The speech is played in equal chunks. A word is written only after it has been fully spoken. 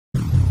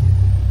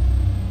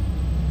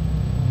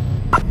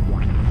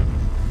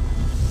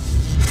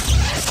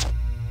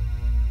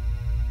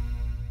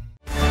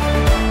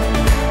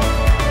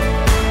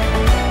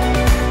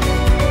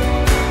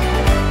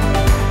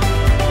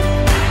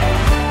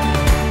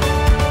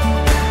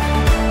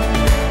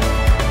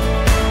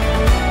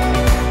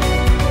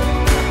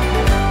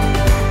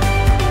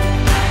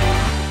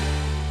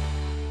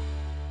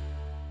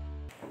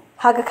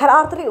Haga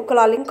Karatri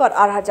Ukalaling got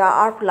Arhaja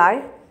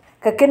Arpulai,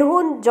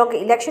 Kynhyun Jong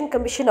Election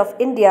Commission of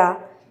India,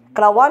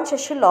 Kalawan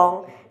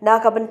Shashilong,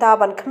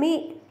 Nakabantaban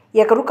Khmih,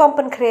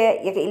 Yakarukampan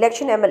Kre, Yak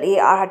Election MLA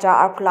Arhaja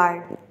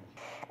Arpulai.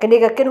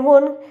 Kaniga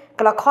Kynhyun,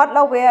 Kalakot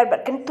Lawer,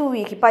 but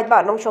Kintui,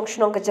 Kipaiba Nong Shong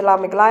Shnong Kajala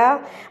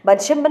Miglaya, Ban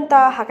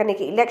Shimbanta,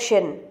 Hakaniki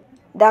election,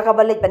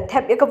 Dakabalit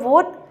Bantep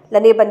Yakavot,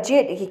 Lane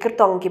Banjit,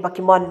 Hikirtong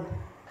Kibakimon.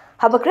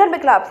 Habakran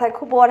Miklap,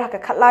 Thakubor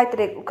Hakakalai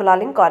Trek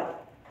Ukalaling got.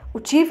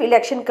 Chief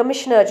Election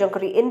Commissioner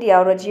Jongkari India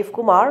Rajiv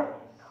Kumar,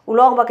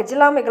 Ulong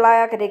Bakajila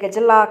Meglaya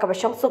Kadegajilla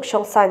Kabashong Suk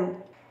Shong San,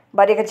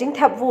 Badeka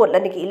Jingtap vote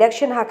Laniki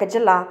election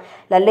Hakajilla,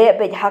 La Le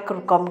Bej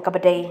Hakurukom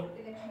Kabade.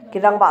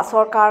 Kirang Ba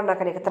Sorkar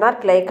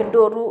Nakanatanat Clay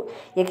Kunduru,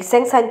 Yaki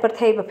Seng San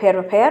Perthe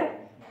Repair,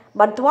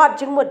 Bantuat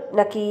Jingmut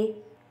Naki,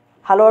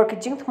 Halor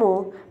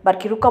Kijingtmu, but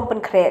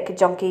Kirukompan Kre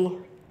Kijonki.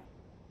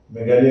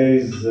 Meghalaya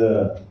is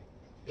a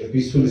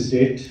peaceful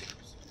state,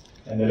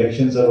 and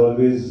elections are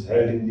always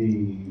held in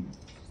the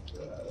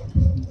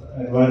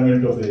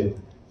environment of a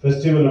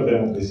festival of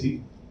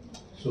democracy.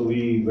 So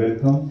we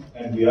welcome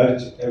and we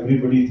urge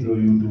everybody through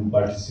you to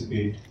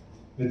participate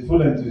with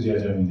full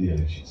enthusiasm in the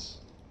elections.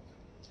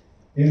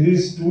 In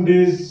these 2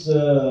 days,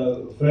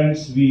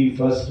 friends, we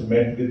first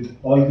met with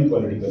all the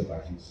political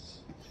parties,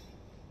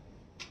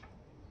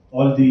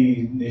 all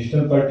the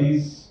national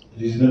parties,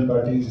 regional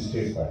parties,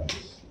 state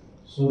parties,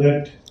 so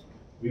that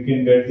we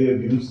can get their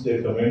views,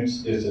 their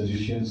comments, their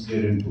suggestions,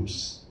 their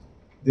inputs,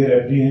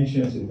 their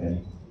apprehensions if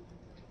any.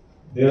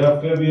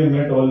 Thereafter, we have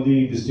met all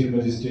the district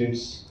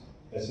magistrates,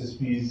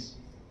 SSPs,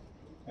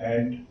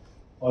 and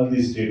all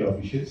the state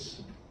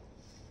officials.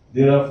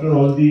 Thereafter,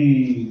 all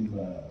the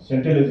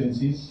central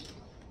agencies,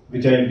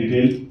 which I will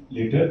detail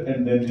later,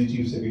 and then the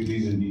chief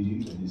secretaries and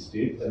DG of the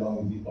state, along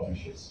with the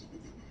officials.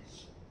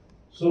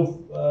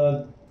 So,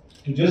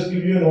 to just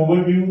give you an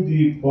overview,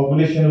 the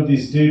population of the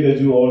state,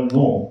 as you all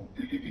know,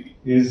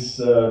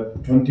 is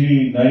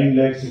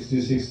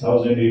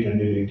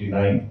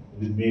 29,66,889.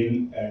 With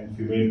male and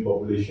female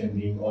population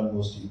being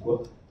almost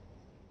equal.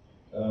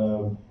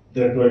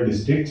 There are 12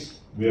 districts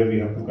where we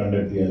have to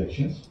conduct the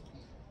elections.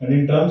 And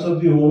in terms of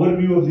the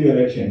overview of the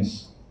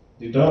elections,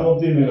 the term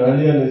of the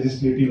Meghalaya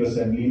Legislative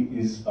Assembly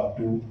is up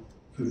to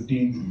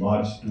 15th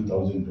March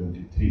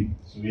 2023.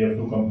 So we have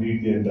to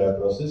complete the entire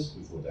process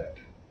before that.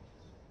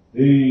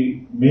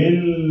 The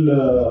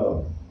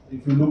male,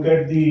 if you look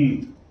at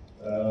the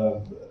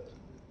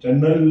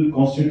general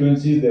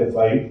constituencies, there are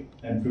 5.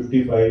 And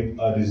 55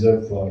 are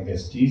reserved for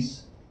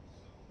STs,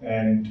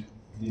 and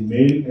the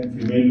male and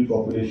female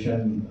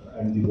population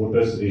and the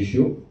voters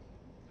ratio.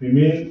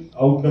 Female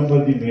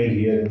outnumber the male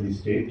here in the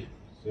state,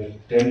 so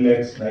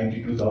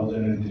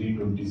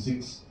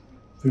 10,92,326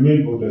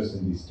 female voters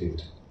in the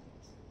state.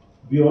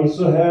 We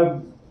also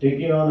have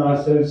taken on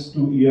ourselves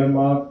to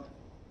earmark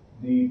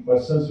the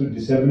persons with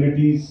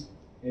disabilities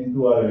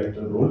into our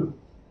electoral roll,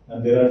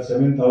 and there are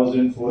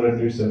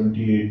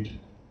 7,478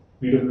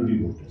 PWD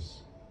voters.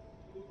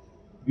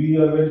 We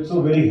are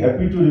also very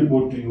happy to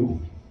report to you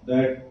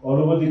that all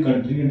over the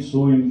country and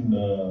so in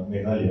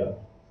Meghalaya,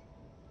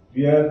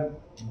 we are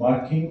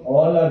marking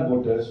all our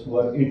voters who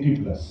are 80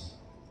 plus.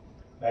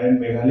 And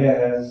Meghalaya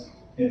has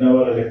in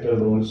our electoral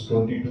rolls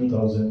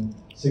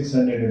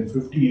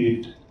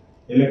 22,658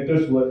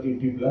 electors who are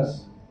 80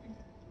 plus.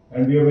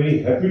 And we are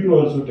very happy to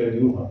also tell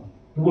you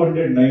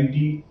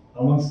 290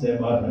 amongst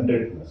them are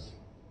 100 plus.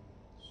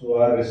 So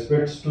our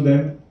respects to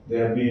them. They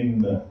have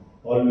been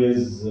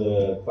always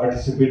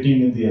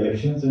participating in the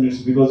elections, and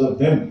it's because of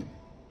them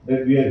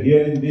that we are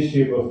here in this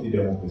shape of the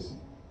democracy.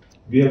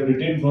 We have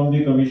written from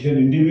the Commission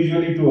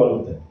individually to all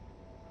of them,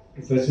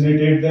 to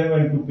facilitate them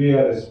and to pay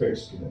our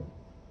respects to them.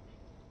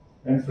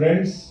 And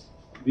friends,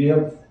 we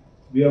are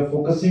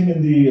focusing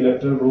in the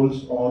electoral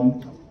rolls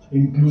on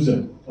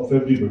inclusion of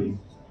everybody.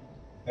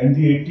 And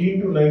the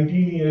 18 to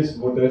 19 years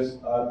voters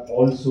are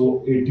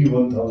also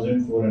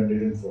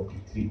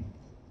 81,443.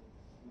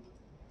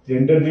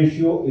 Gender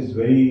ratio is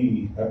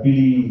very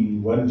happily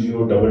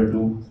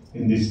 1022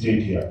 in this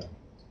state here.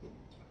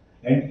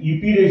 And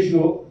EP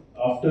ratio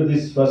after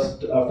this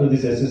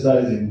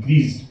SSR is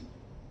increased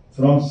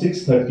from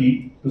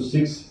 630 to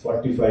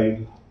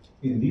 645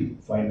 in the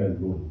final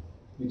roll,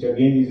 which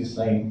again is a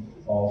sign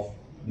of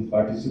the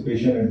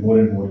participation and more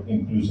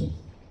inclusion.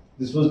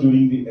 This was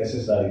during the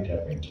SSR it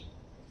happened.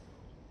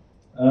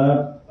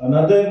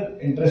 Another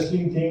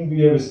interesting thing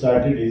we have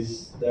started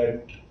is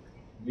that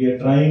we are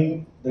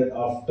trying that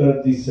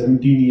after the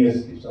 17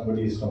 years, if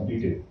somebody is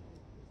completed,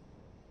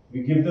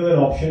 we give them an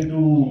option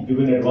to give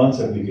an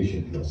advance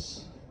application to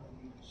us.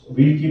 So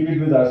we'll keep it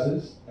with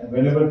ourselves, and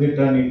whenever they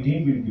turn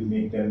 18, we'll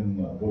make them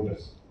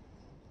voters.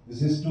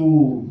 This is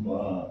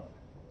to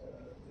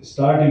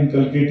start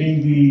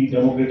inculcating the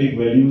democratic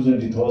values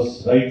and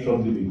ethos right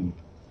from the beginning.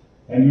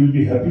 And you'll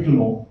be happy to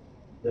know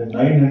that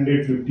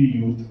 950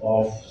 youth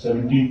of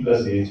 17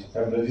 plus age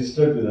have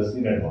registered with us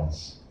in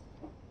advance.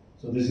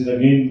 So this is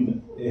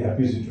again a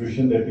happy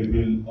situation that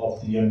people of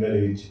the younger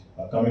age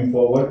are coming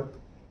forward.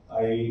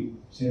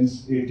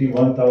 Since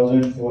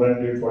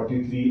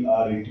 81,443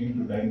 are 18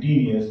 to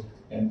 19 years,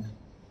 and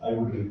I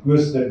would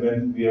request that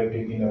when we have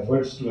taken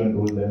efforts to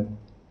enroll them,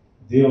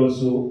 they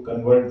also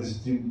convert this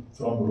thing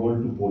from roll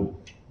to poll.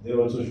 They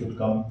also should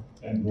come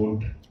and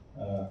vote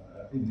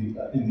in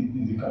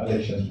the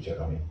elections which are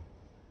coming.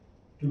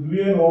 To give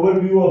you an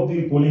overview of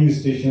the polling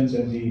stations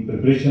and the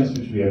preparations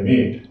which we have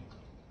made,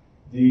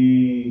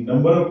 the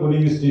number of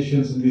polling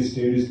stations in the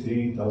state is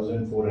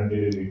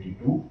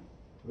 3,482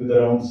 with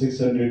around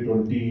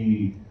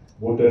 620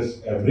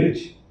 voters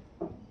average,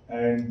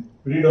 and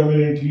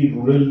predominantly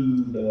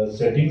rural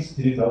settings,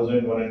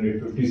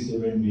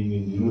 3,157 being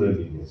in rural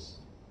areas.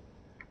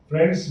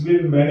 Friends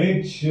will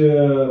manage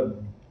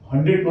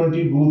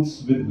 120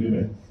 booths with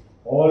women,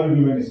 all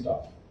women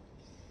staff,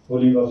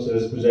 polling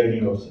officers,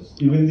 presiding officers.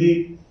 Even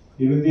the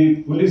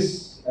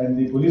police and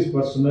the police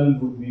personnel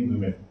would be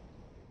women.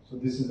 So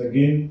this is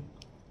again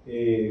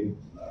a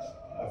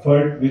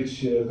effort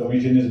which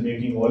Commission is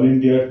making all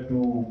India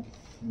to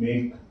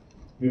make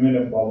women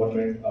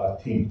empowerment a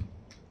theme.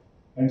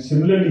 And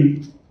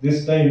similarly,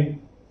 this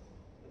time,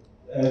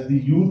 as the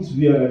youth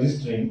we are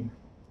registering,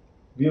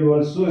 we have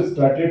also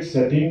started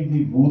setting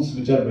the booths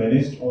which are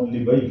managed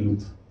only by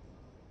youth.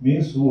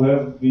 Means who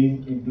have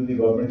been into the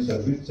government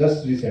service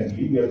just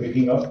recently, we are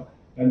picking up,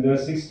 and there are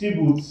 60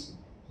 booths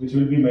which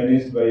will be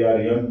managed by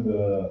our young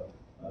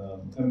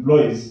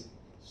employees,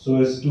 so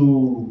as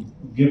to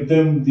give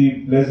them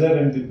the pleasure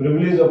and the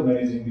privilege of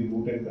managing the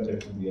booth and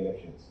conducting the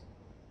elections.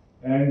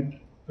 And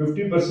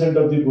 50%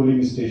 of the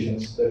polling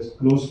stations, that's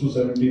close to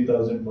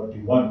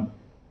 17,041,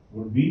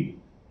 would be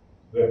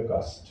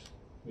webcast.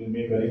 We'll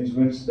make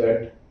arrangements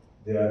that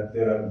there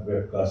are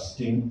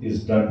webcasting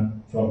is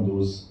done from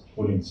those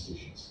polling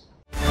stations.